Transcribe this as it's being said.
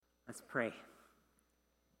Let's pray.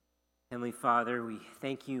 Heavenly Father, we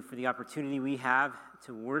thank you for the opportunity we have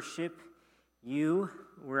to worship you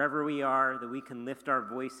wherever we are, that we can lift our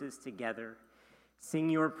voices together, sing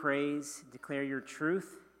your praise, declare your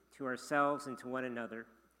truth to ourselves and to one another.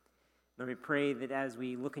 Lord, we pray that as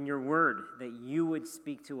we look in your word, that you would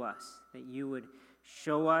speak to us, that you would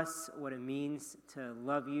show us what it means to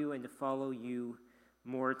love you and to follow you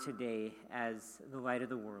more today as the light of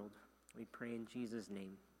the world. We pray in Jesus'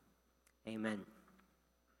 name. Amen.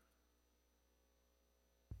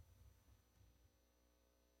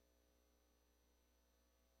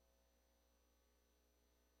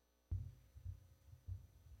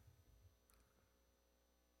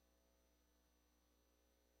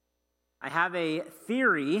 I have a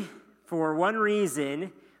theory. For one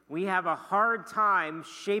reason, we have a hard time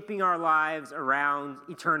shaping our lives around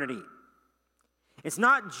eternity. It's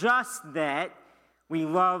not just that we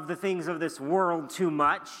love the things of this world too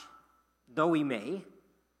much, though we may.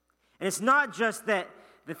 And it's not just that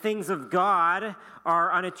the things of God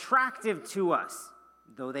are unattractive to us,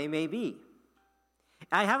 though they may be.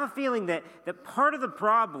 I have a feeling that part of the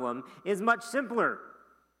problem is much simpler.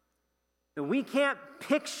 That we can't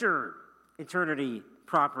picture eternity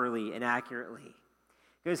properly and accurately.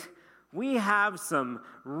 Because we have some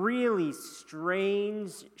really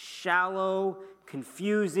strange, shallow,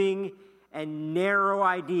 confusing, and narrow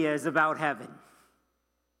ideas about heaven.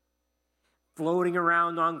 Floating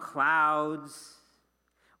around on clouds,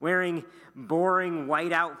 wearing boring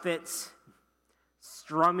white outfits,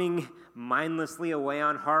 strumming mindlessly away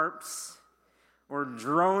on harps, or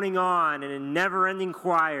droning on in a never-ending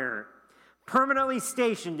choir, permanently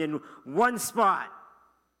stationed in one spot,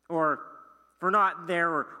 or if we're not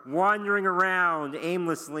there, we're wandering around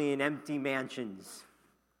aimlessly in empty mansions.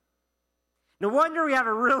 No wonder we have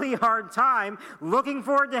a really hard time looking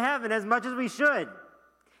forward to heaven as much as we should.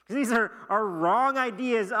 Because these are wrong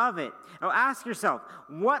ideas of it. Now ask yourself,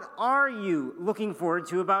 what are you looking forward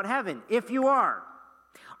to about heaven? If you are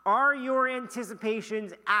your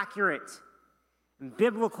anticipations accurate and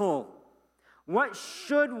biblical? What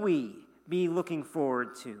should we be looking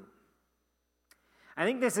forward to? I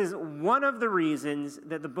think this is one of the reasons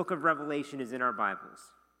that the book of Revelation is in our Bibles.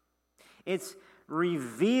 It's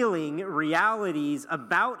revealing realities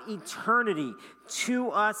about eternity to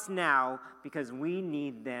us now because we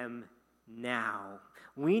need them now.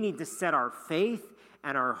 We need to set our faith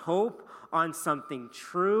and our hope on something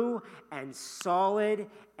true and solid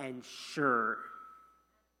and sure.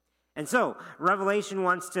 And so, Revelation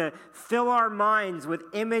wants to fill our minds with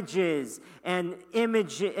images and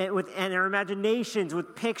our imaginations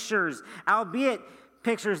with pictures, albeit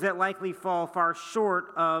pictures that likely fall far short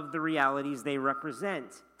of the realities they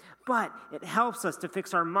represent. But it helps us to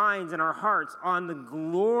fix our minds and our hearts on the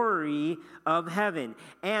glory of heaven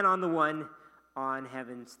and on the one on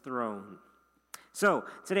heaven's throne. So,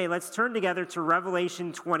 today, let's turn together to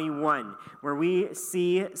Revelation 21, where we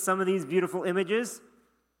see some of these beautiful images.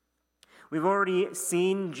 We've already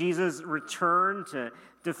seen Jesus return to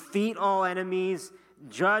defeat all enemies,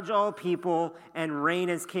 judge all people, and reign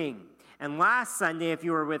as king. And last Sunday, if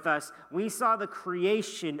you were with us, we saw the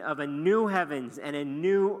creation of a new heavens and a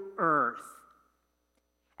new earth.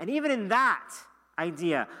 And even in that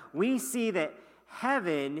idea, we see that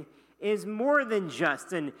heaven is more than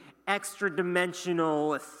just an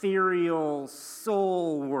extra-dimensional, ethereal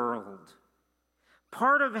soul world.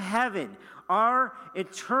 Part of heaven, our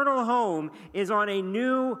eternal home, is on a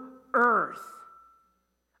new earth.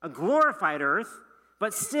 A glorified earth,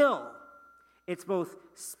 but still, it's both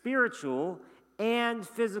spiritual and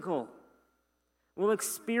physical. We'll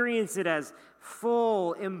experience it as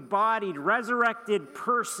full, embodied, resurrected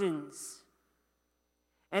persons.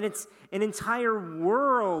 And it's an entire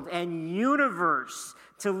world and universe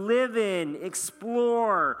to live in,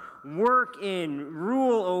 explore, work in,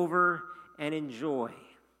 rule over, and enjoy.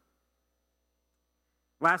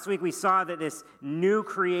 Last week we saw that this new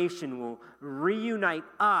creation will reunite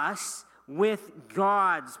us with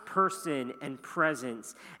God's person and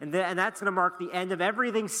presence. And that's going to mark the end of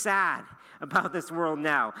everything sad about this world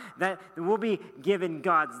now. That we'll be given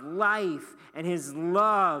God's life and his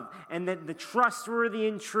love, and that the trustworthy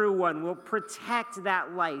and true one will protect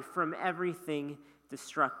that life from everything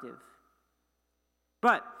destructive.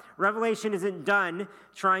 But Revelation isn't done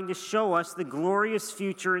trying to show us the glorious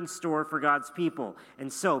future in store for God's people.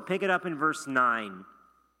 And so, pick it up in verse 9.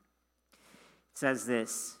 It says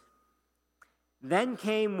this: Then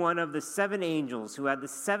came one of the 7 angels who had the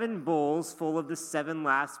 7 bowls full of the 7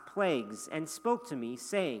 last plagues, and spoke to me,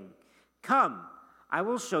 saying, Come, I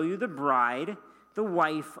will show you the bride, the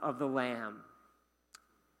wife of the Lamb.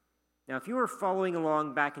 Now, if you were following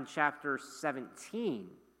along back in chapter 17,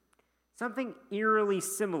 something eerily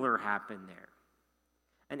similar happened there.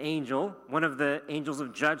 An angel, one of the angels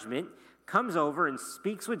of judgment, comes over and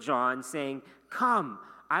speaks with John, saying, "Come,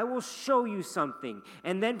 I will show you something,"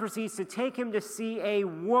 and then proceeds to take him to see a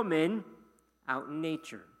woman out in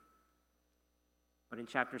nature. But in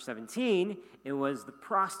chapter 17, it was the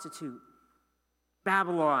prostitute,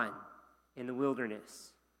 Babylon, in the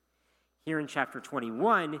wilderness. Here in chapter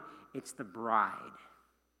 21, it's the bride,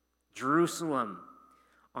 Jerusalem,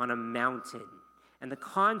 on a mountain. And the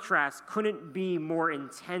contrast couldn't be more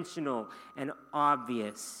intentional and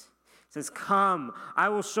obvious. It says, "Come, I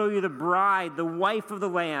will show you the bride, the wife of the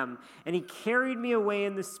Lamb." And he carried me away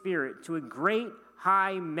in the Spirit to a great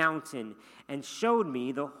high mountain and showed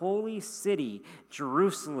me the holy city,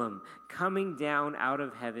 Jerusalem, coming down out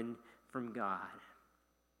of heaven from God.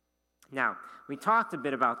 Now, we talked a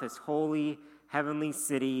bit about this holy heavenly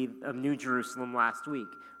city of New Jerusalem last week.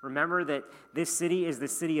 Remember that this city is the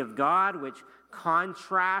city of God, which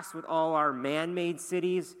contrasts with all our man-made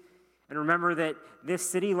cities. And remember that this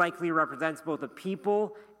city likely represents both a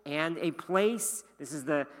people and a place. This is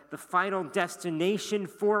the final destination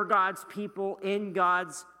for God's people in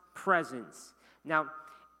God's presence. Now,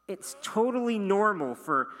 it's totally normal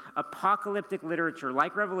for apocalyptic literature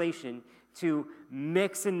like Revelation to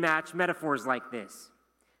mix and match metaphors like this.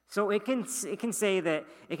 So it can say that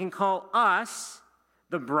it can call us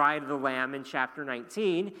the bride of the Lamb in chapter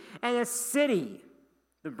 19, and a city,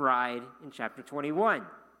 the bride in chapter 21.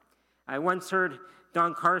 I once heard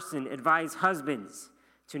Don Carson advise husbands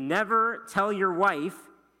to never tell your wife,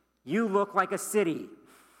 "You look like a city."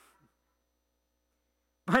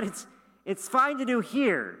 But it's fine to do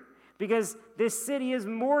here, because this city is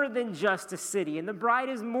more than just a city, and the bride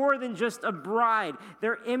is more than just a bride.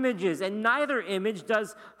 They're images, and neither image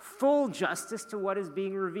does full justice to what is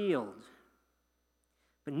being revealed.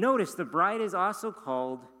 But notice the bride is also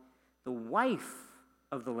called the wife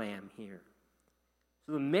of the Lamb here.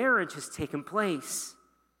 So the marriage has taken place.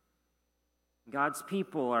 God's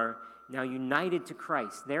people are now united to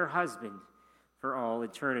Christ, their husband, for all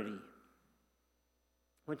eternity,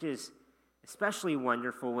 which is especially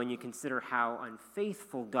wonderful when you consider how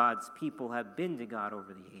unfaithful God's people have been to God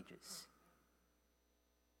over the ages.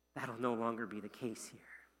 That'll no longer be the case here.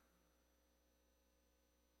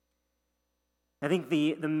 I think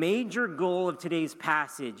the major goal of today's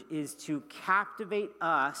passage is to captivate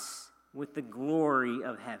us with the glory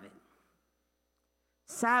of heaven.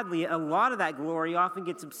 Sadly, a lot of that glory often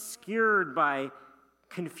gets obscured by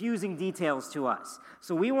confusing details to us.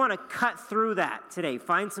 So we want to cut through that today,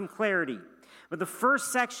 find some clarity. But the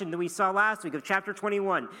first section that we saw last week of chapter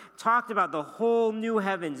 21 talked about the whole new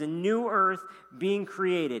heavens and new earth being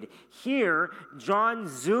created. Here, John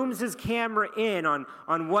zooms his camera in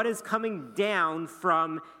on what is coming down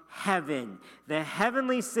from heaven. The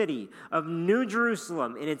heavenly city of New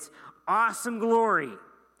Jerusalem in its awesome glory,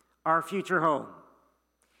 our future home.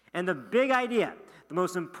 And the big idea, the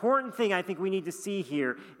most important thing I think we need to see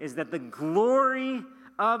here is that the glory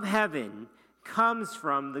of heaven comes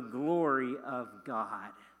from the glory of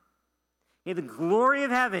God. Okay, the glory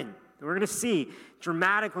of heaven, we're going to see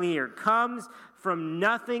dramatically here, comes from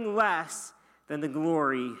nothing less than the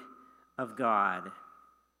glory of God. It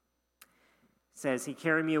says, "He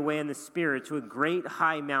carried me away in the Spirit to a great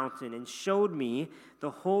high mountain and showed me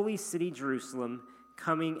the holy city Jerusalem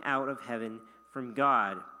coming out of heaven from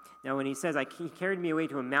God." Now, when he says, "He carried me away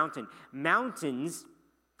to a mountain," mountains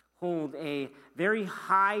hold a very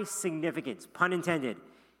high significance, pun intended,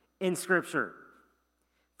 in Scripture.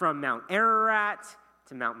 From Mount Ararat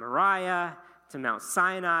to Mount Moriah to Mount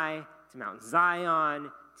Sinai to Mount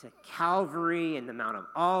Zion to Calvary and the Mount of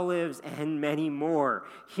Olives and many more.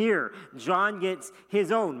 Here, John gets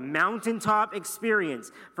his own mountaintop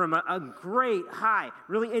experience from a great, high,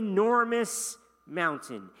 really enormous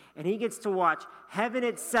mountain. And he gets to watch heaven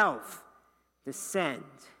itself descend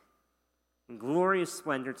in glorious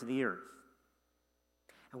splendor to the earth.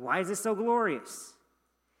 And why is it so glorious?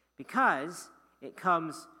 Because it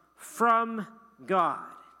comes from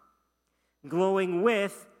God, glowing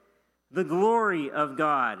with the glory of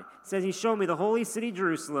God. It says, "He showed me the holy city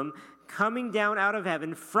Jerusalem coming down out of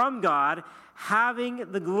heaven from God,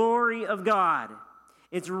 having the glory of God.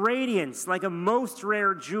 Its radiance like a most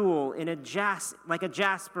rare jewel in like a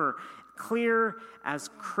jasper, clear as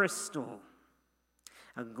crystal."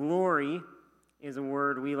 A glory is a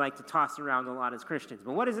word we like to toss around a lot as Christians.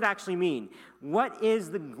 But what does it actually mean? What is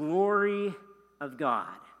the glory of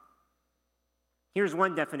God? Here's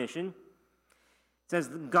one definition. It says,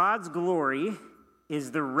 God's glory is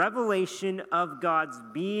the revelation of God's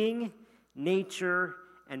being, nature,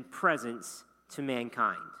 and presence to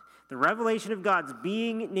mankind. The revelation of God's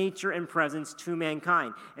being, nature, and presence to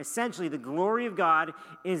mankind. Essentially, the glory of God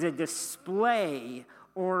is a display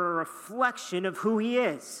or a reflection of who he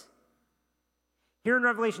is. Here in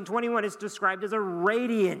Revelation 21, it's described as a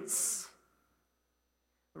radiance.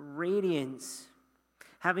 A radiance.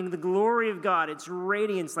 Having the glory of God, its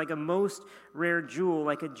radiance like a most rare jewel,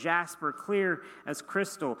 like a jasper, clear as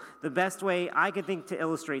crystal. The best way I could think to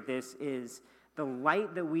illustrate this is the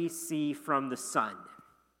light that we see from the sun.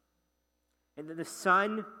 And the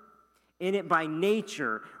sun, in it by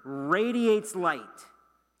nature, radiates light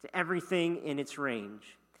to everything in its range.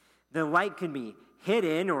 The light can be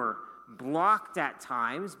hidden or blocked at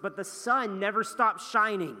times, but the sun never stops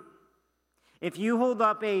shining. If you hold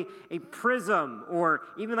up a prism or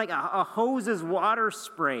even like a hose's water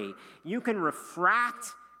spray, you can refract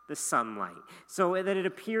the sunlight so that it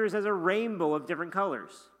appears as a rainbow of different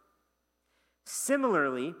colors.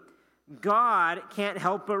 Similarly, God can't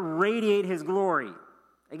help but radiate his glory.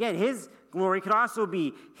 Again, his glory could also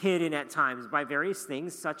be hidden at times by various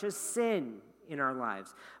things such as sin in our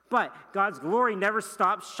lives. But God's glory never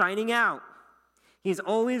stops shining out. He's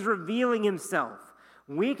always revealing himself.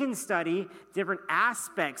 We can study different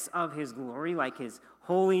aspects of his glory, like his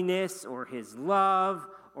holiness or his love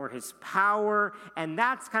or his power, and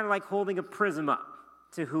that's kind of like holding a prism up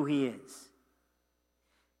to who he is.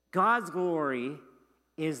 God's glory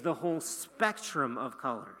is the whole spectrum of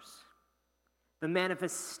colors, the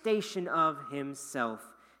manifestation of himself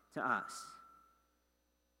to us.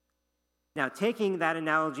 Now, taking that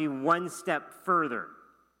analogy one step further,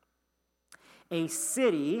 a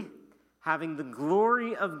city having the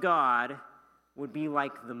glory of God would be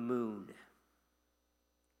like the moon.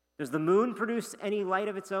 Does the moon produce any light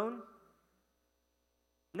of its own?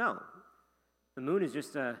 No. The moon is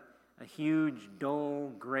just a huge,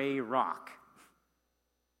 dull, gray rock.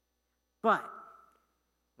 But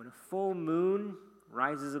when a full moon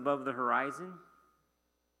rises above the horizon,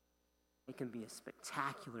 it can be a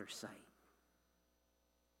spectacular sight.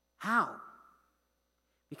 How?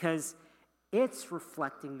 Because it's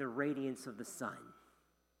reflecting the radiance of the sun.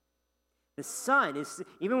 The sun is,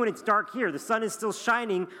 even when it's dark here, the sun is still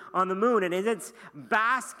shining on the moon, and as it's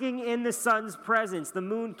basking in the sun's presence, the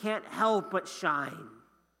moon can't help but shine.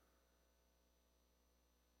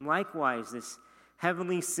 Likewise, this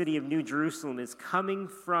heavenly city of New Jerusalem is coming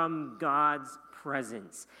from God's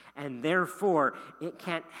presence, and therefore it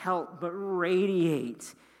can't help but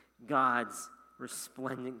radiate God's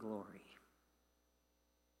resplendent glory.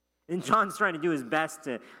 And John's trying to do his best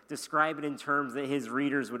to describe it in terms that his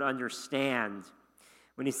readers would understand.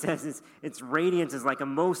 When he says its radiance is like a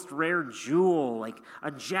most rare jewel, like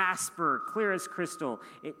a jasper, clear as crystal.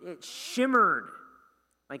 It shimmered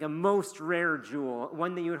like a most rare jewel,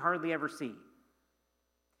 one that you would hardly ever see.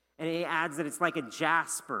 And he adds that it's like a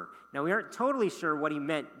jasper. Now, we aren't totally sure what he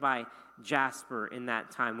meant by jasper in that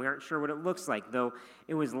time. We aren't sure what it looks like, though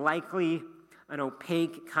it was likely an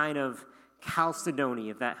opaque kind of chalcedony,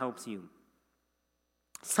 if that helps you.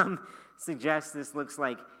 Some suggest this looks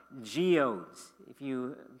like geodes. If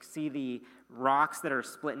you see the rocks that are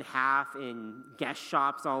split in half in guest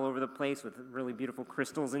shops all over the place with really beautiful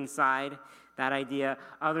crystals inside, that idea.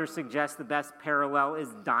 Others suggest the best parallel is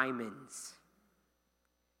diamonds.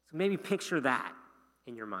 So maybe picture that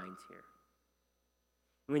in your minds here.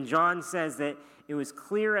 When John says that it was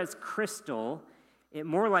clear as crystal, it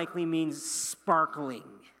more likely means sparkling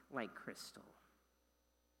like crystal.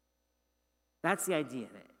 That's the idea,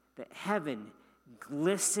 that heaven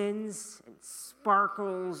glistens and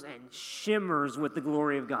sparkles and shimmers with the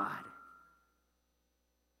glory of God.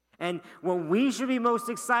 And what we should be most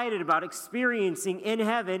excited about experiencing in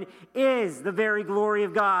heaven is the very glory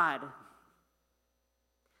of God.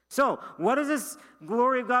 So, what does this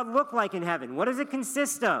glory of God look like in heaven? What does it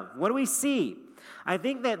consist of? What do we see? I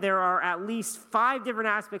think that there are at least 5 different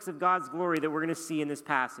aspects of God's glory that we're going to see in this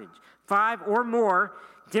passage. 5 or more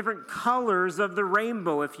different colors of the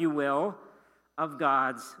rainbow, if you will, of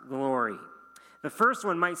God's glory. The first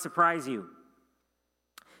one might surprise you.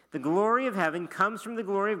 The glory of heaven comes from the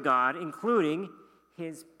glory of God, including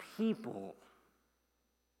his people.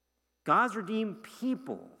 God's redeemed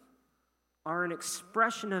people are an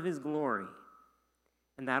expression of his glory.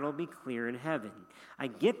 And that'll be clear in heaven. I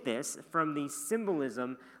get this from the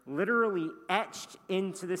symbolism literally etched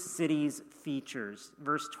into the city's features.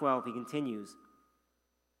 Verse 12, he continues.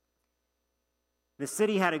 The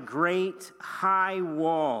city had a great high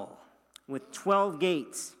wall with 12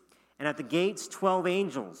 gates, and at the gates 12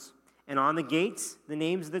 angels. And on the gates, the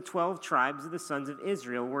names of the 12 tribes of the sons of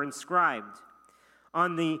Israel were inscribed.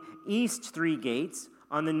 On the east 3 gates,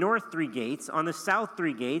 on the north 3 gates, on the south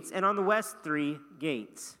 3 gates, and on the west 3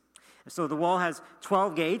 gates. So the wall has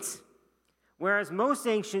 12 gates, whereas most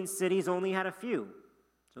ancient cities only had a few.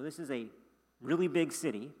 So this is a really big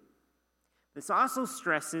city. This also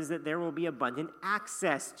stresses that there will be abundant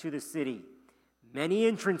access to the city, many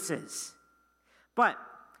entrances. But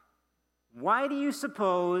why do you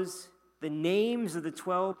suppose the names of the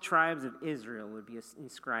 12 tribes of Israel would be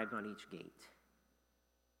inscribed on each gate?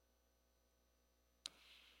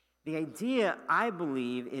 The idea, I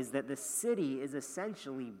believe, is that the city is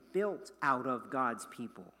essentially built out of God's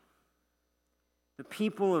people. The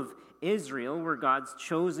people of Israel were God's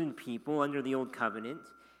chosen people under the Old Covenant,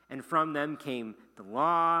 and from them came the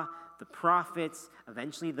law, the prophets,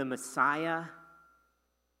 eventually the Messiah.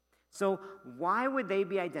 So why would they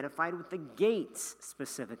be identified with the gates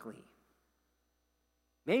specifically?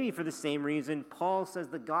 Maybe for the same reason Paul says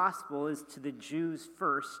the gospel is to the Jews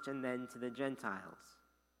first and then to the Gentiles.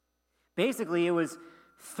 Basically, it was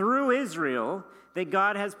through Israel that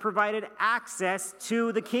God has provided access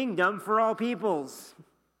to the kingdom for all peoples.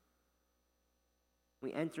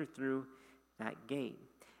 We enter through that gate.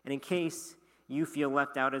 And in case you feel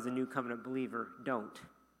left out as a new covenant believer, don't.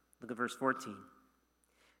 Look at verse 14.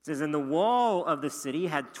 It says, "And the wall of the city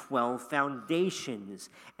had 12 foundations,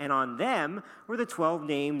 and on them were the 12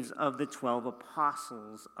 names of the 12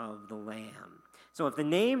 apostles of the Lamb." So if the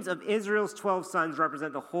names of Israel's 12 sons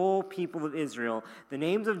represent the whole people of Israel, the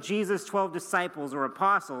names of Jesus' 12 disciples or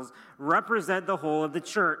apostles represent the whole of the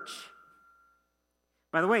church.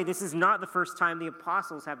 By the way, this is not the first time the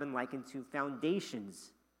apostles have been likened to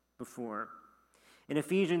foundations before. In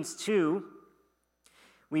Ephesians 2,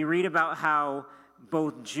 we read about how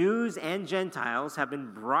both Jews and Gentiles have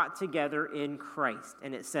been brought together in Christ.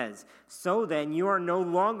 And it says, "So then you are no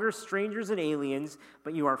longer strangers and aliens,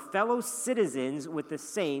 but you are fellow citizens with the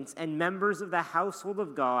saints and members of the household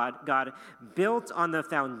of God built on the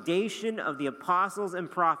foundation of the apostles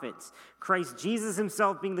and prophets, Christ Jesus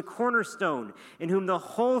himself being the cornerstone, in whom the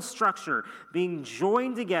whole structure, being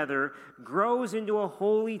joined together, grows into a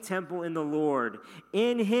holy temple in the Lord.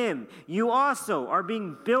 In him you also are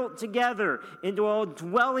being built together into a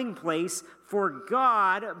dwelling place for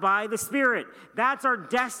God by the Spirit." That's our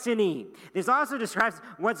destiny. This also describes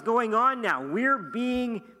what's going on now. We're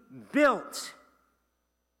being built.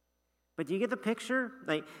 But do you get the picture?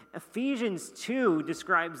 Like Ephesians 2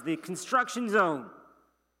 describes the construction zone.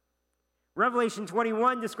 Revelation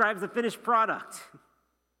 21 describes the finished product.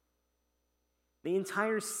 The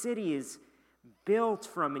entire city is built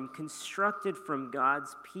from and constructed from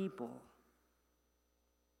God's people.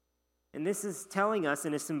 And this is telling us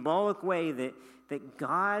in a symbolic way that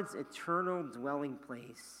God's eternal dwelling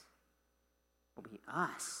place will be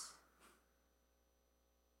us.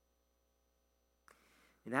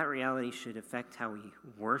 And that reality should affect how we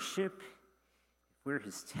worship, if we're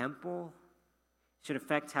his temple. It should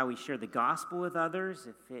affect how we share the gospel with others,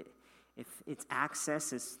 if its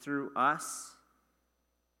access is through us.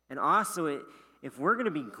 And also, if we're going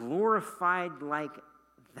to be glorified like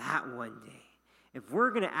that one day, if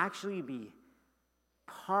we're going to actually be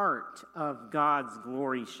part of God's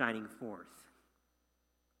glory shining forth,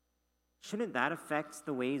 shouldn't that affect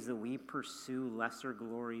the ways that we pursue lesser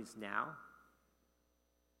glories now?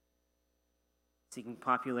 Seeking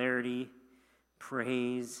popularity,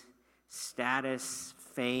 praise, status,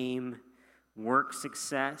 fame, work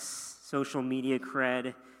success, social media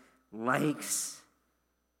cred, likes.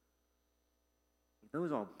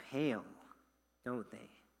 Those all pale, don't they?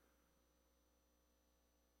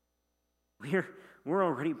 We're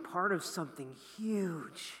already part of something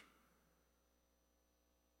huge.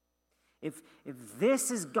 If this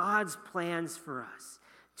is God's plans for us,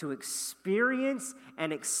 to experience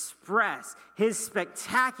and express his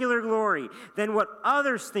spectacular glory, then what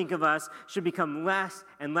others think of us should become less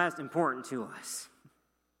and less important to us.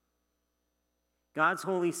 God's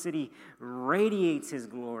holy city radiates his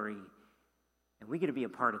glory, and we get to be a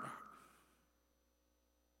part of that.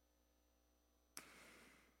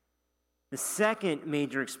 The second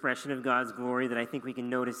major expression of God's glory that I think we can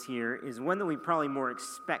notice here is one that we probably more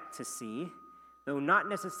expect to see, though not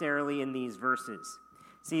necessarily in these verses.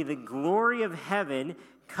 See, the glory of heaven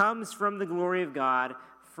comes from the glory of God,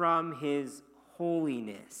 from his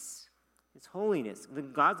holiness. His holiness.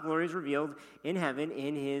 God's glory is revealed in heaven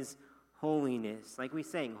in his holiness. Like we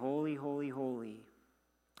sang, holy, holy, holy.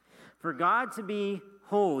 For God to be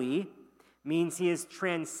holy means he is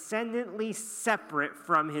transcendently separate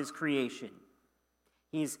from his creation.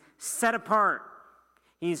 He's set apart.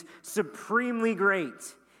 He's supremely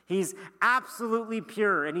great. He's absolutely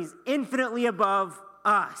pure, and he's infinitely above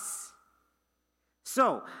us.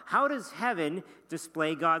 So, how does heaven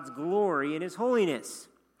display God's glory and his holiness?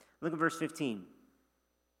 Look at verse 15.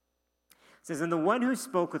 It says, "And the one who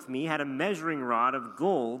spoke with me had a measuring rod of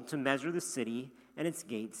gold to measure the city and its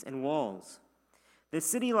gates and walls. The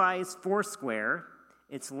city lies 4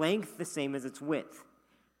 its length the same as its width.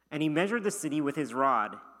 And he measured the city with his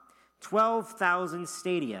rod, 12,000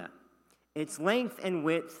 stadia. Its length and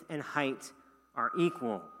width and height are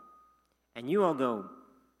equal." And you all go,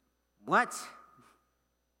 "What?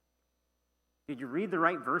 Did you read the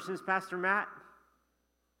right verses, Pastor Matt?"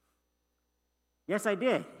 Yes, I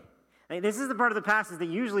did. This is the part of the passage that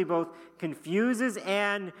usually both confuses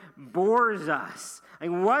and bores us.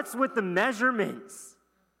 What's with the measurements?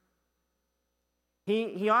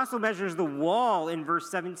 He also measures the wall in verse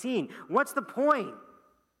 17. What's the point?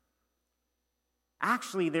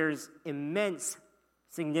 Actually, there's immense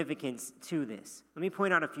significance to this. Let me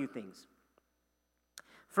point out a few things.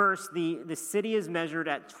 First, the city is measured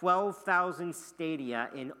at 12,000 stadia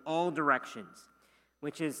in all directions,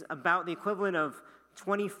 which is about the equivalent of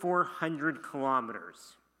 2,400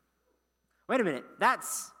 kilometers. Wait a minute,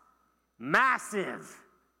 that's massive.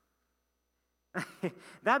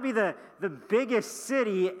 That'd be the biggest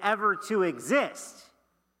city ever to exist.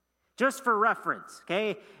 Just for reference,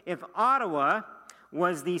 okay? If Ottawa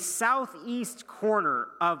was the southeast corner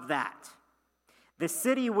of that, the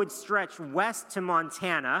city would stretch west to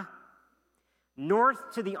Montana,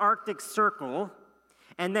 north to the Arctic Circle,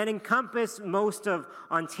 and then encompass most of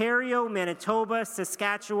Ontario, Manitoba,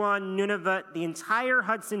 Saskatchewan, Nunavut, the entire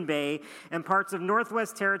Hudson Bay, and parts of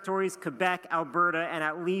Northwest Territories, Quebec, Alberta, and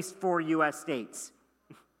at least 4 U.S. states.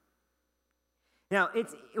 Now,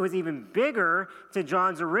 it was even bigger to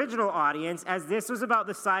John's original audience, as this was about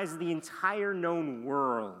the size of the entire known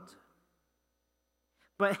world.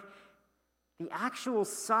 But the actual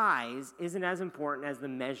size isn't as important as the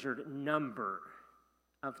measured number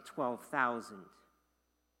of 12,000.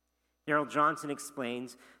 Darrell Johnson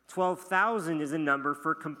explains, 12,000 is a number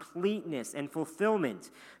for completeness and fulfillment.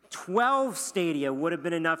 12 stadia would have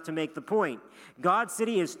been enough to make the point. God's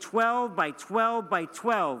city is 12 by 12 by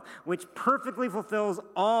 12, which perfectly fulfills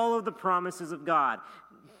all of the promises of God.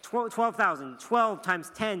 12,000, 12 times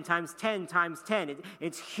 10 times 10 times 10.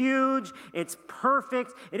 It's huge, it's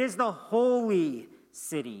perfect. It is the holy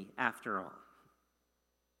city, after all.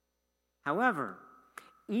 However,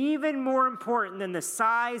 even more important than the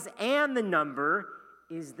size and the number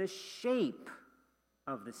is the shape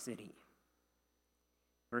of the city.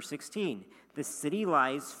 Verse 16, the city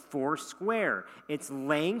lies 4 its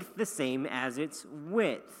length the same as its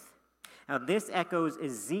width. Now this echoes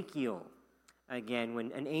Ezekiel. Again,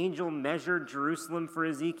 when an angel measured Jerusalem for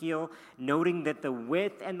Ezekiel, noting that the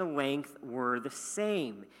width and the length were the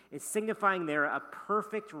same. It's signifying there a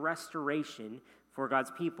perfect restoration for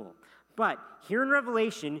God's people. But here in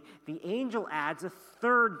Revelation, the angel adds a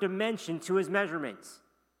third dimension to his measurements.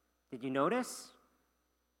 Did you notice?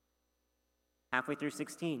 Halfway through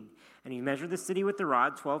 16. And he measured the city with the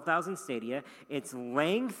rod, 12,000 stadia. Its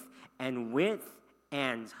length and width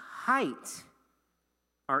and height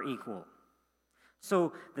are equal.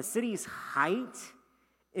 So the city's height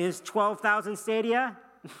is 12,000 stadia,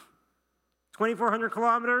 2,400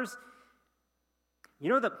 kilometers. You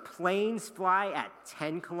know that planes fly at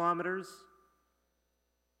 10 kilometers?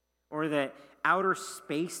 Or that outer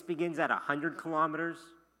space begins at 100 kilometers?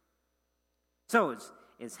 So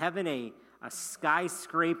is heaven a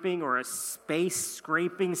skyscraping or a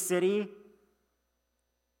space-scraping city?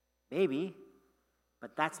 Maybe,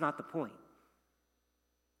 but that's not the point.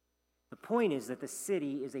 The point is that the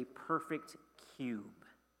city is a perfect cube.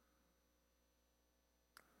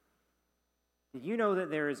 Did you know that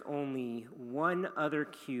there is only one other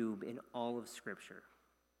cube in all of Scripture?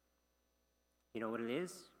 You know what it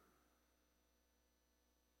is?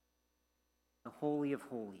 The Holy of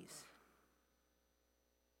Holies.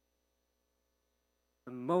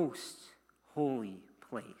 The most holy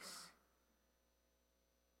place.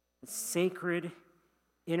 The sacred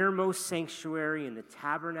innermost sanctuary in the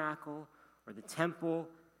tabernacle or the temple,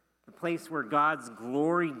 the place where God's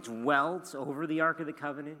glory dwelt over the Ark of the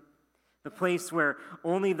Covenant, the place where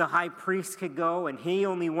only the high priest could go, and he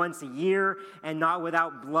only once a year, and not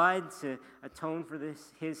without blood to atone for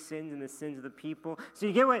his sins and the sins of the people. So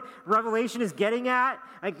you get what Revelation is getting at?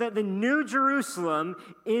 Like that the new Jerusalem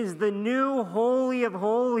is the new Holy of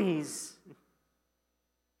Holies.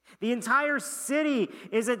 The entire city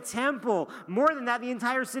is a temple. More than that, the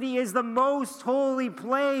entire city is the most holy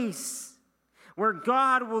place where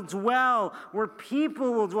God will dwell, where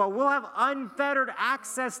people will dwell. We'll have unfettered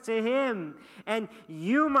access to him. And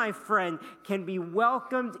you, my friend, can be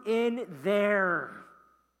welcomed in there.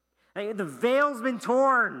 The veil's been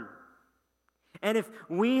torn. And if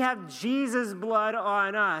we have Jesus' blood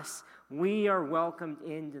on us, we are welcomed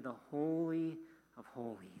into the Holy of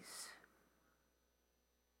Holies.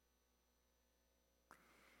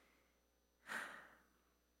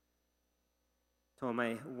 I told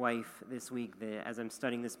my wife this week that as I'm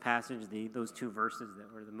studying this passage, those two verses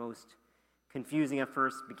that were the most confusing at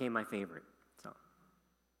first became my favorite. So,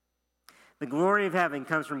 the glory of heaven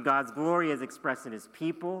comes from God's glory as expressed in his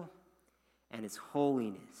people and his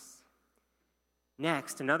holiness.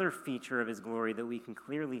 Next, another feature of his glory that we can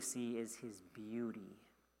clearly see is his beauty.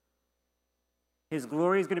 His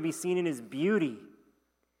glory is going to be seen in his beauty,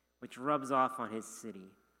 which rubs off on his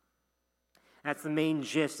city. That's the main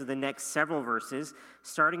gist of the next several verses,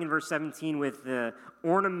 starting in verse 17 with the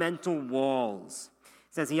ornamental walls.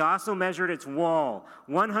 It says, he also measured its wall,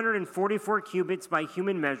 144 cubits by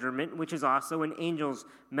human measurement, which is also an angel's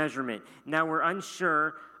measurement. Now we're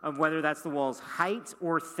unsure of whether that's the wall's height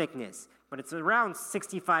or thickness, but it's around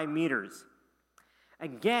 65 meters.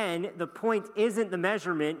 Again, the point isn't the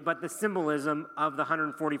measurement, but the symbolism of the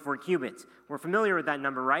 144 cubits. We're familiar with that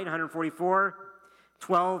number, right? 144,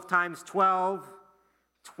 12 times 12,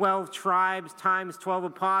 12 tribes times 12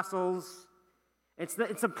 apostles.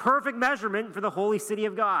 It's a perfect measurement for the holy city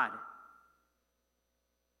of God.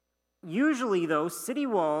 Usually, though, city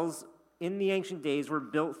walls in the ancient days were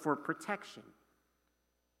built for protection.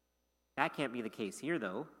 That can't be the case here,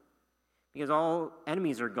 though, because all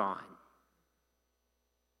enemies are gone.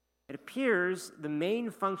 It appears the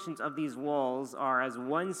main functions of these walls are, as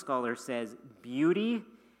one scholar says, beauty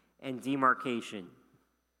and demarcation.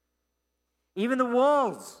 Even the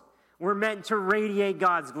walls were meant to radiate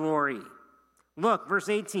God's glory. Look, verse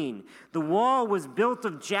 18. The wall was built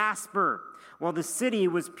of jasper, while the city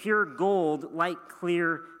was pure gold like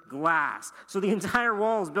clear glass. So the entire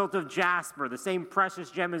wall is built of jasper, the same precious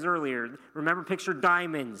gem as earlier. Remember, picture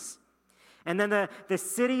diamonds. And then the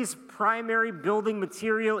city's primary building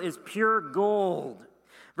material is pure gold.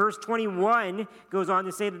 Verse 21 goes on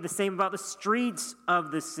to say that the same about the streets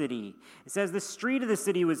of the city. It says the street of the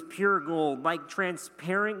city was pure gold, like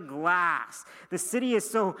transparent glass. The city is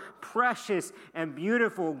so precious and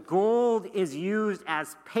beautiful. Gold is used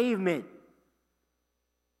as pavement.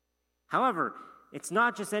 However, it's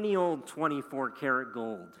not just any old 24-karat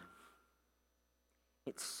gold.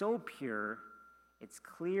 It's so pure, it's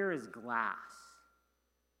clear as glass.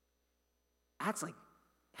 That's like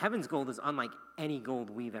heaven's gold is unlike any gold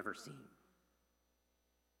we've ever seen.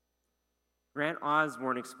 Grant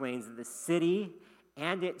Osborne explains that the city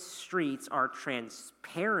and its streets are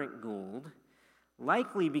transparent gold,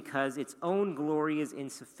 likely because its own glory is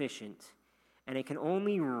insufficient, and it can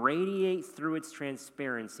only radiate through its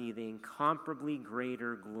transparency the incomparably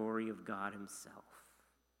greater glory of God himself.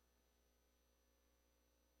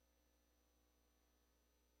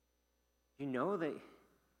 You know that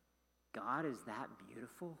God is that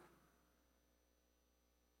beautiful?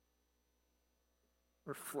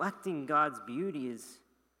 Reflecting God's beauty is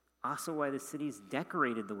also why the city is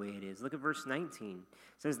decorated the way it is. Look at verse 19. It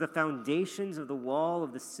says, the foundations of the wall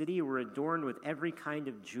of the city were adorned with every kind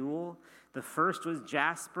of jewel. The first was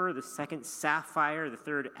jasper, the second sapphire, the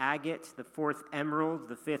third agate, the fourth emerald,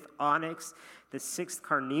 the fifth onyx, the sixth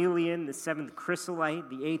carnelian, the seventh chrysolite,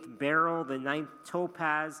 the eighth beryl, the ninth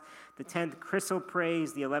topaz, the 10th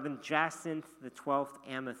chrysoprase, the 11th jacinth, the 12th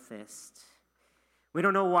amethyst. We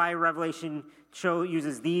don't know why Revelation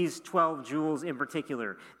uses these 12 jewels in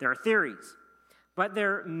particular. There are theories, but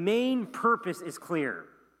their main purpose is clear.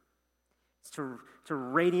 It's to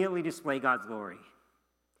radiantly display God's glory.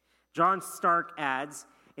 John Stark adds,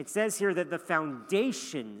 it says here that the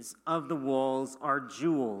foundations of the walls are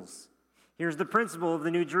jewels. Here's the principle of the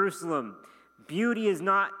New Jerusalem. Beauty is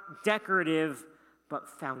not decorative, but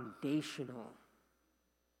foundational.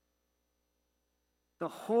 The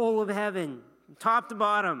whole of heaven, top to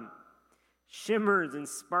bottom, shimmers and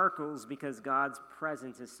sparkles because God's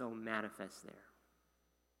presence is so manifest there.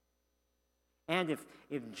 And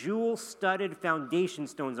if jewel-studded foundation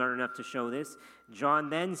stones aren't enough to show this, John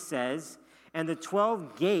then says, and the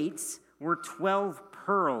 12 gates were 12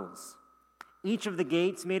 pearls, each of the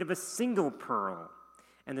gates made of a single pearl.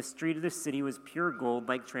 And the street of the city was pure gold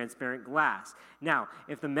like transparent glass. Now,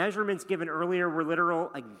 if the measurements given earlier were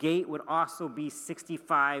literal, a gate would also be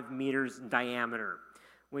 65 meters in diameter,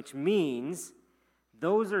 which means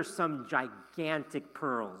those are some gigantic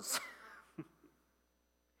pearls.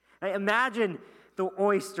 Imagine the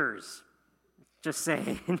oysters, just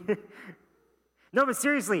saying. No, but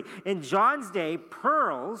seriously, in John's day,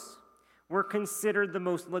 pearls were considered the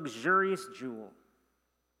most luxurious jewel.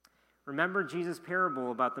 Remember Jesus'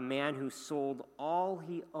 parable about the man who sold all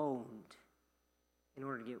he owned in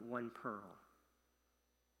order to get one pearl.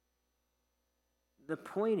 The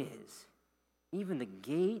point is, even the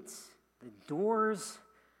gates, the doors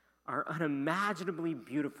are unimaginably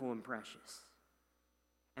beautiful and precious.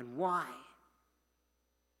 And why?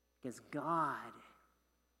 Because God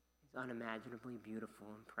is unimaginably beautiful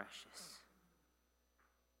and precious.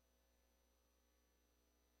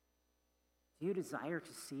 Do you desire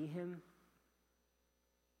to see him?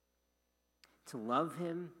 To love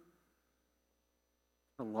him?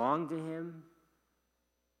 To belong to him?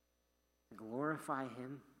 To glorify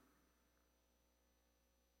him?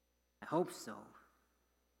 I hope so,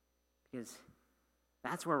 because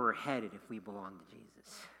that's where we're headed if we belong to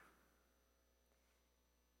Jesus.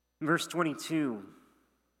 In verse 22,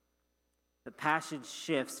 the passage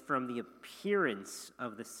shifts from the appearance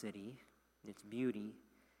of the city, its beauty,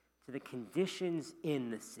 to the conditions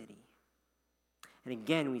in the city. And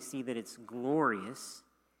again, we see that it's glorious,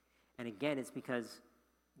 and again, it's because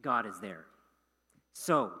God is there.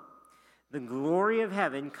 So, the glory of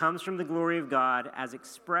heaven comes from the glory of God as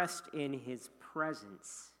expressed in his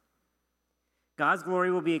presence. God's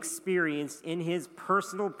glory will be experienced in his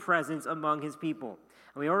personal presence among his people.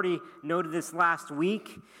 And we already noted this last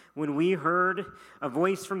week when we heard a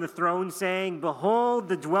voice from the throne saying, "Behold,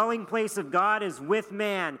 the dwelling place of God is with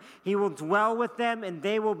man. He will dwell with them, and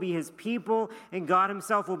they will be his people, and God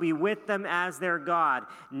himself will be with them as their God."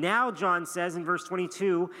 Now, John says in verse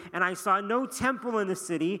 22, "And I saw no temple in the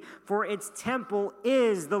city, for its temple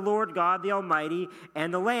is the Lord God, the Almighty,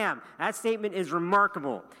 and the Lamb." That statement is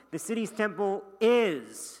remarkable. The city's temple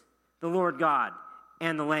is the Lord God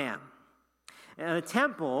and the Lamb. And the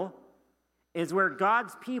temple is where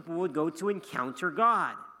God's people would go to encounter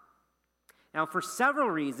God. Now, for several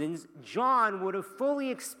reasons, John would have fully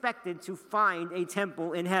expected to find a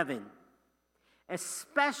temple in heaven,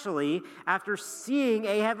 especially after seeing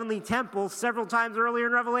a heavenly temple several times earlier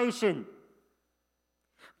in Revelation.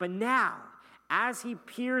 But now, as he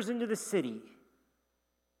peers into the city,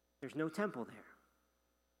 there's no temple there.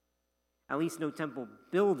 At least no temple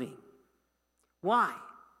building. Why?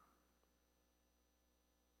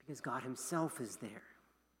 Because God himself is there.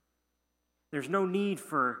 There's no need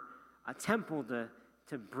for a temple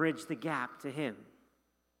to bridge the gap to him.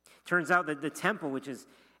 Turns out that the temple, which is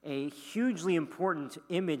a hugely important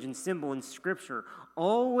image and symbol in Scripture,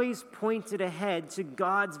 always pointed ahead to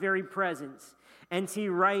God's very presence. N.T.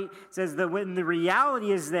 Wright says that when the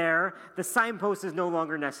reality is there, the signpost is no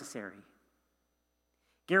longer necessary.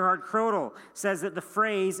 Gerhard Krodel says that the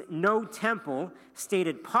phrase "no temple,"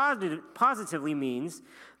 stated positively, means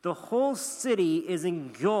the whole city is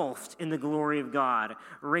engulfed in the glory of God,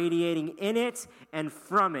 radiating in it and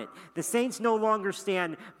from it. The saints no longer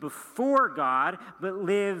stand before God, but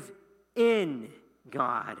live in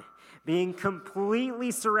God, being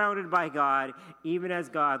completely surrounded by God, even as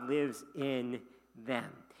God lives in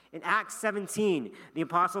them. In Acts 17, the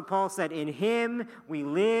Apostle Paul said, "In him we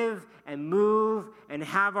live and move and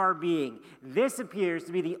have our being." This appears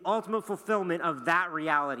to be the ultimate fulfillment of that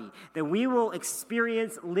reality, that we will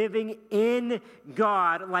experience living in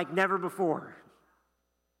God like never before.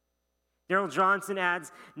 Darrell Johnson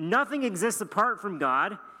adds, "Nothing exists apart from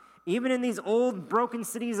God. Even in these old broken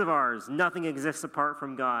cities of ours, nothing exists apart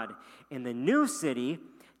from God. In the new city,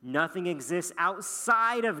 nothing exists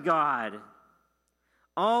outside of God.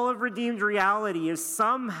 All of redeemed reality is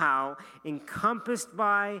somehow encompassed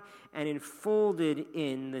by and enfolded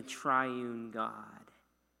in the triune God."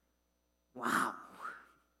 Wow.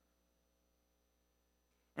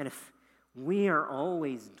 And if we are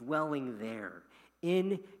always dwelling there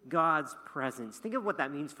in God's presence, think of what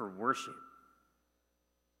that means for worship.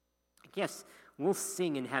 Yes, we'll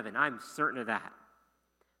sing in heaven. I'm certain of that.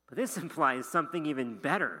 But this implies something even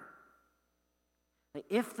better.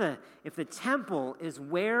 If the temple is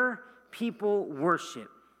where people worship,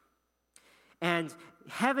 and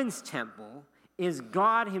heaven's temple is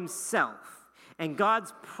God himself, and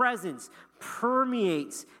God's presence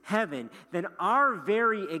permeates heaven, then our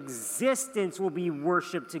very existence will be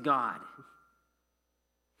worship to God.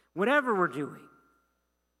 Whatever we're doing.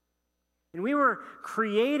 And we were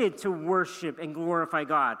created to worship and glorify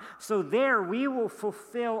God. So there we will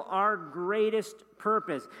fulfill our greatest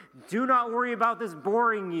purpose. Do not worry about this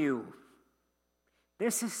boring you.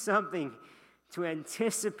 This is something to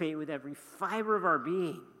anticipate with every fiber of our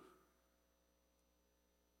being.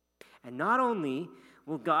 And not only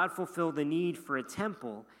will God fulfill the need for a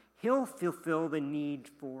temple, he'll fulfill the need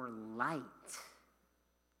for light.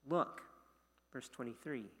 Look, verse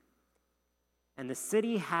 23. "And the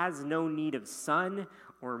city has no need of sun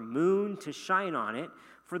or moon to shine on it,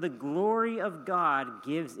 For the glory of God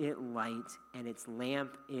gives it light, and its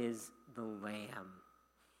lamp is the Lamb.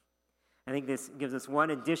 I think this gives us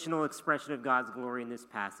one additional expression of God's glory in this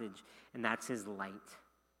passage, and that's his light.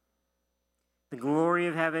 The glory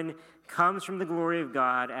of heaven comes from the glory of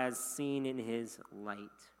God as seen in his light.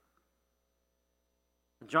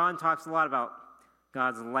 John talks a lot about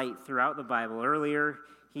God's light throughout the Bible. Earlier,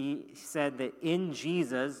 he said that in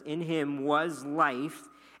Jesus, in him was life,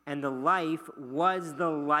 and the life was the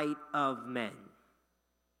light of men.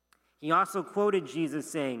 He also quoted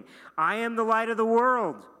Jesus saying, I am the light of the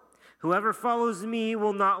world. Whoever follows me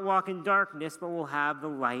will not walk in darkness, but will have the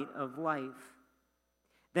light of life.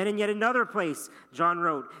 Then in yet another place, John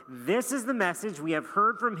wrote, this is the message we have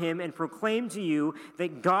heard from him and proclaim to you,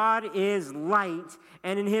 that God is light,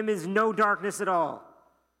 and in him is no darkness at all.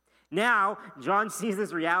 Now, John sees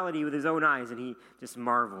this reality with his own eyes, and he just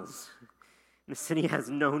marvels. The city has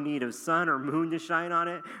no need of sun or moon to shine on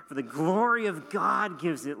it, for the glory of God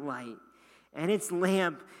gives it light, and its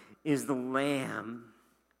lamp is the Lamb.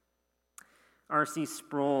 R.C.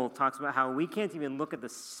 Sproul talks about how we can't even look at the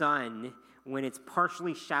sun when it's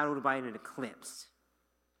partially shadowed by an eclipse.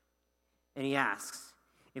 And he asks,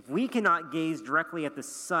 if we cannot gaze directly at the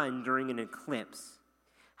sun during an eclipse,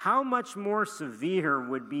 how much more severe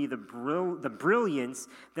would be the brilliance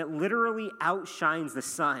that literally outshines the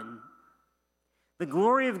sun? The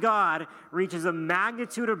glory of God reaches a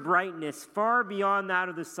magnitude of brightness far beyond that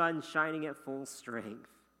of the sun shining at full strength.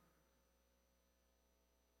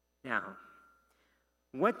 Now,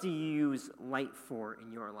 what do you use light for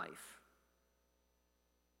in your life?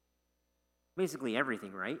 Basically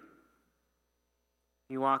everything, right?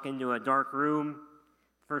 You walk into a dark room,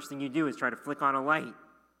 first thing you do is try to flick on a light.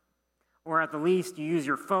 Or at the least, you use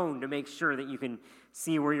your phone to make sure that you can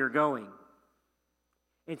see where you're going.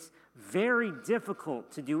 It's very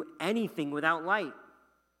difficult to do anything without light,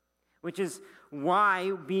 which is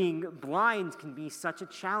why being blind can be such a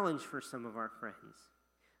challenge for some of our friends.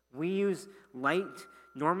 We use light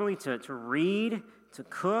normally to read, to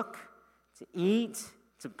cook, to eat,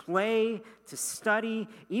 to play, to study,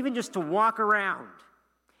 even just to walk around.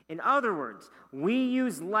 In other words, we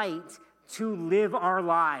use light to live our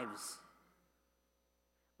lives,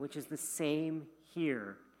 which is the same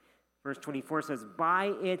here. Verse 24 says, by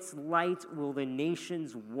its light will the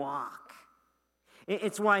nations walk.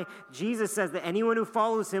 It's why Jesus says that anyone who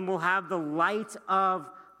follows him will have the light of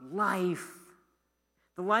life.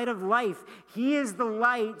 The light of life. He is the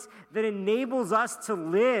light that enables us to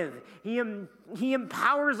live. He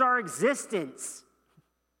empowers our existence.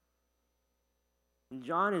 And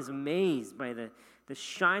John is amazed by the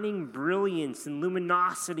shining brilliance and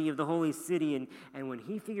luminosity of the holy city. And when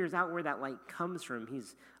he figures out where that light comes from,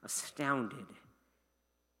 he's astounded.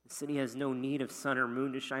 The city has no need of sun or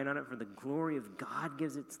moon to shine on it, for the glory of God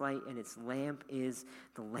gives its light, and its lamp is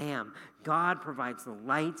the Lamb. God provides the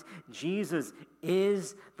light. Jesus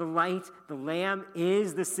is the light. The Lamb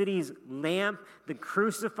is the city's lamp. The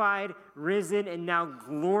crucified, risen, and now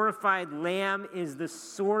glorified Lamb is the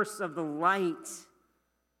source of the light.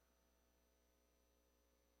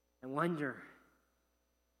 I wonder,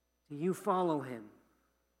 do you follow him?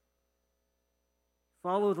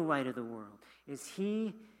 Follow the light of the world. Is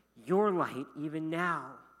he your light even now?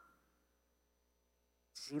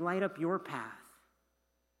 Does he light up your path?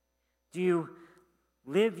 Do you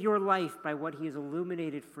live your life by what he has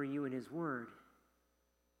illuminated for you in his word?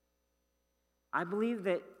 I believe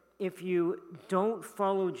that if you don't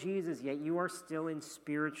follow Jesus yet, you are still in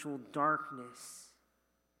spiritual darkness,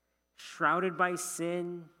 shrouded by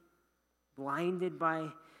sin, blinded by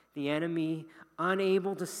the enemy,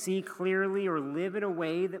 unable to see clearly or live in a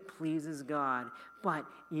way that pleases God. But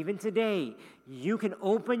even today, you can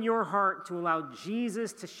open your heart to allow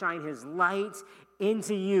Jesus to shine his light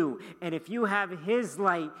into you. And if you have his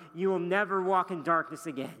light, you will never walk in darkness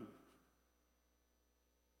again.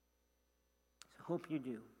 So I hope you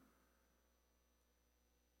do.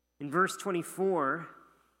 In verse 24,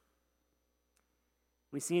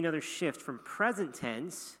 we see another shift from present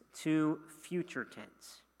tense to future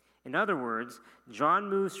tense. In other words, John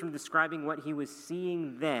moves from describing what he was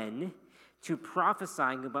seeing then to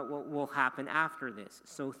prophesying about what will happen after this,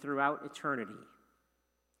 so throughout eternity.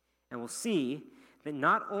 And we'll see that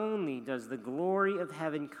not only does the glory of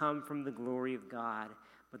heaven come from the glory of God,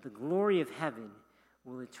 but the glory of heaven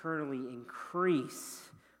will eternally increase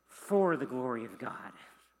for the glory of God.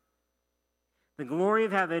 The glory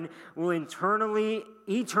of heaven will eternally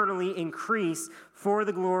increase for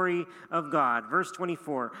the glory of God. Verse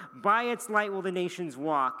 24, by its light will the nations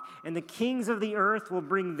walk, and the kings of the earth will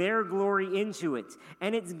bring their glory into it,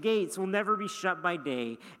 and its gates will never be shut by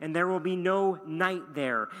day, and there will be no night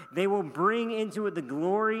there. They will bring into it the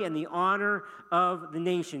glory and the honor of the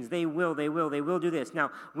nations. They will do this. Now,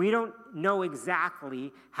 we don't know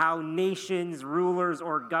exactly how nations, rulers,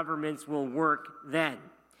 or governments will work then.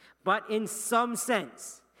 But in some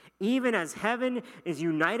sense, even as heaven is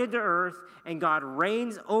united to earth and God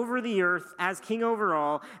reigns over the earth as king over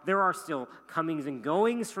all, there are still comings and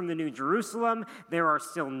goings from the New Jerusalem. There are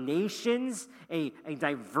still nations, a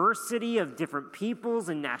diversity of different peoples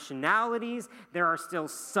and nationalities. There are still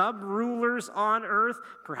sub-rulers on earth,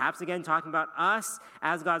 perhaps again talking about us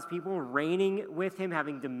as God's people reigning with him,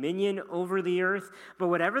 having dominion over the earth. But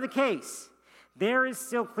whatever the case, there is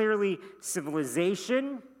still clearly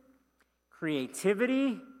civilization,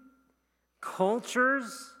 creativity,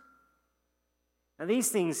 cultures. Now, these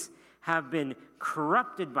things have been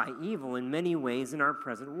corrupted by evil in many ways in our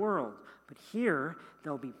present world. But here,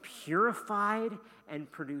 they'll be purified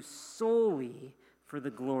and produced solely for the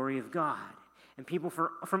glory of God. And people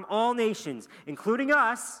from all nations, including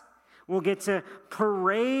us, will get to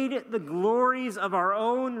parade the glories of our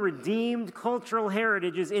own redeemed cultural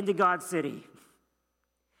heritages into God's city.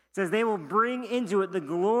 It says they will bring into it the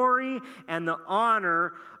glory and the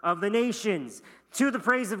honor of the nations to the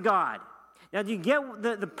praise of God. Now, do you get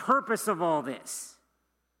the purpose of all this?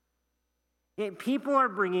 People are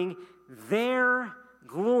bringing their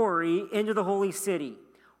glory into the holy city.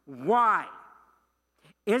 Why?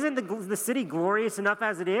 Isn't the city glorious enough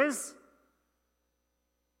as it is?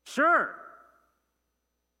 Sure.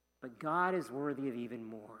 But God is worthy of even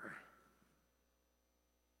more.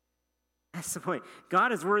 That's the point.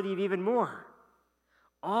 God is worthy of even more.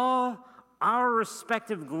 All our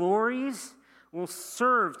respective glories will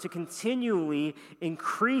serve to continually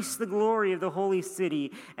increase the glory of the holy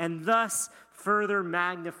city and thus further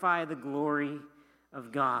magnify the glory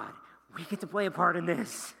of God. We get to play a part in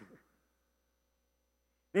this.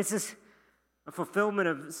 This is a fulfillment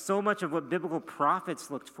of so much of what biblical prophets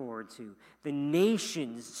looked forward to. The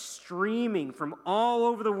nations streaming from all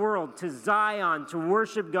over the world to Zion to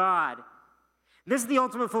worship God. This is the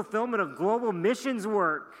ultimate fulfillment of global missions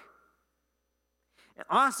work.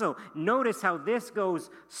 Also, notice how this goes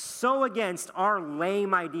so against our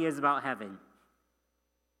lame ideas about heaven.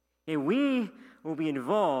 And we will be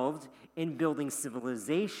involved in building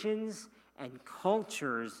civilizations and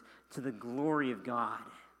cultures to the glory of God.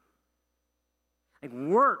 Like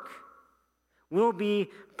work will be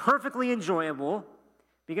perfectly enjoyable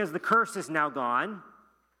because the curse is now gone,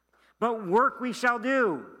 but work we shall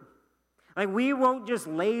do. Like, we won't just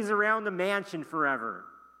laze around the mansion forever.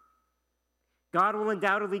 God will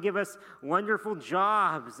undoubtedly give us wonderful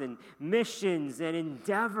jobs and missions and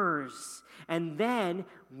endeavors. And then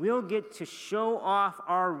we'll get to show off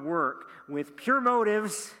our work with pure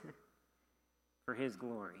motives for his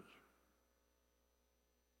glory.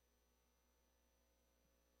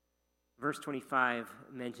 Verse 25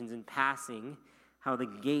 mentions in passing how the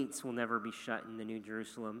gates will never be shut in the New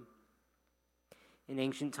Jerusalem. In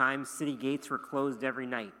ancient times, city gates were closed every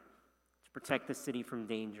night to protect the city from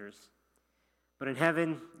dangers. But in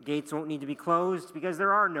heaven, gates won't need to be closed because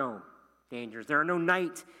there are no dangers. There are no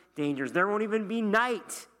night dangers. There won't even be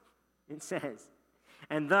night, it says.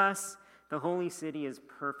 And thus, the holy city is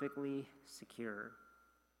perfectly secure.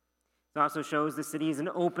 It also shows the city is an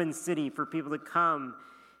open city for people to come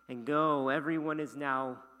and go. Everyone is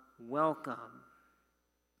now welcome.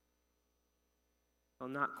 Well,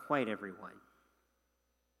 not quite everyone.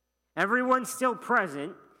 Everyone still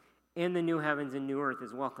present in the new heavens and new earth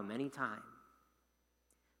is welcome anytime.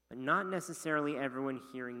 But not necessarily everyone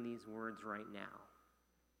hearing these words right now.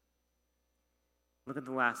 Look at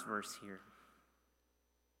the last verse here.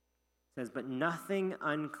 It says, but nothing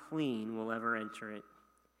unclean will ever enter it,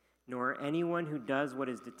 nor anyone who does what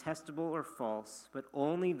is detestable or false, but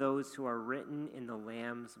only those who are written in the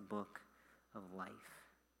Lamb's book of life.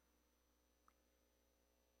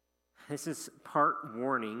 This is part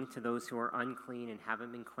warning to those who are unclean and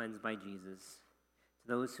haven't been cleansed by Jesus, to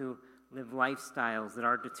those who live lifestyles that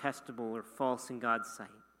are detestable or false in God's sight.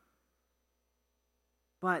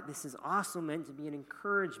 But this is also meant to be an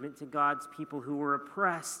encouragement to God's people who were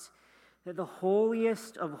oppressed, that the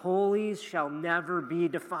holiest of holies shall never be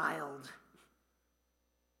defiled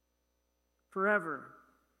forever.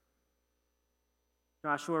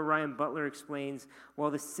 Joshua Ryan Butler explains, while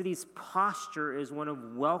the city's posture is one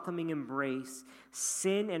of welcoming embrace,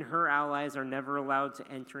 sin and her allies are never allowed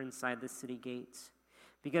to enter inside the city gates.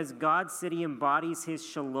 Because God's city embodies his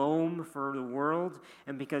shalom for the world,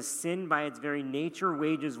 and because sin by its very nature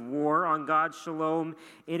wages war on God's shalom,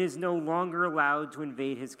 it is no longer allowed to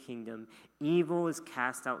invade his kingdom. Evil is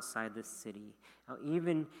cast outside the city. Now,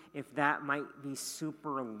 even if that might be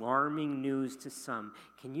super alarming news to some,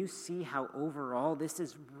 can you see how overall this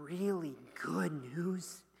is really good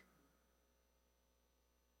news?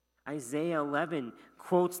 Isaiah 11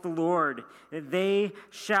 quotes the Lord, "They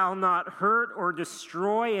shall not hurt or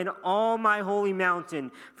destroy in all my holy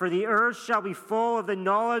mountain, for the earth shall be full of the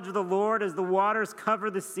knowledge of the Lord as the waters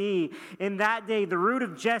cover the sea. In that day the root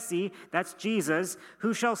of Jesse," that's Jesus,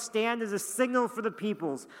 "who shall stand as a signal for the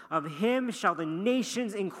peoples. Of him shall the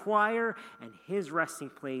nations inquire, and his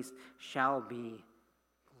resting place shall be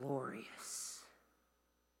glorious."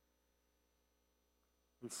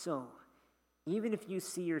 And so, even if you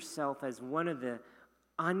see yourself as one of the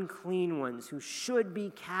unclean ones who should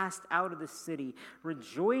be cast out of the city,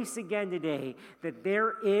 rejoice again today that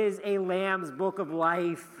there is a Lamb's Book of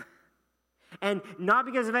Life. And not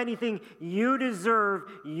because of anything you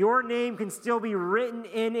deserve, your name can still be written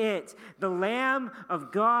in it. The Lamb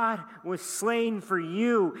of God was slain for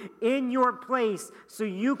you in your place so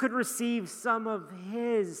you could receive some of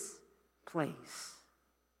his place.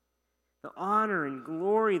 The honor and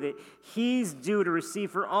glory that he's due to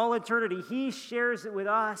receive for all eternity, he shares it with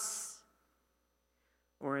us.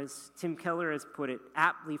 Or as Tim Keller has put it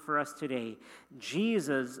aptly for us today,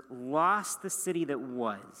 Jesus lost the city that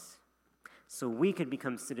was, so we could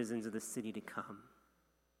become citizens of the city to come.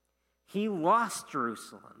 He lost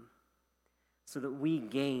Jerusalem so that we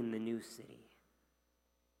gain the new city,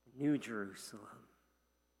 the new Jerusalem.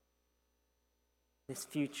 This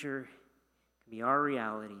future can be our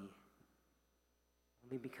reality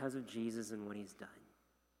only because of Jesus and what he's done.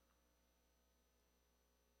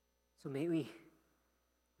 So may we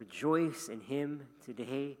rejoice in him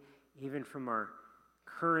today, even from our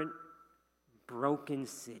current broken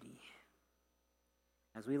city,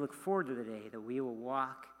 as we look forward to the day that we will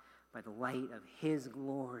walk by the light of his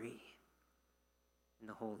glory in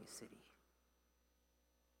the holy city.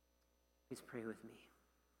 Please pray with me.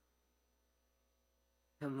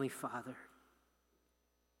 Heavenly Father,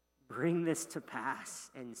 bring this to pass,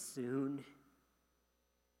 and soon.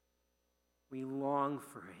 We long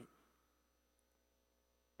for it.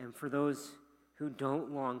 And for those who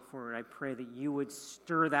don't long for it, I pray that you would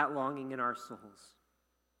stir that longing in our souls.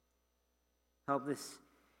 Help this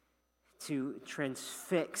to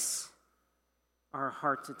transfix our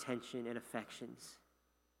heart's attention and affections.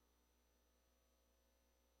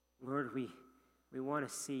 Lord, we want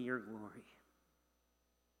to see your glory.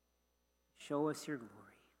 Show us your glory.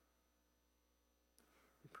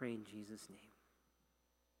 We pray in Jesus' name.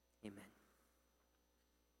 Amen.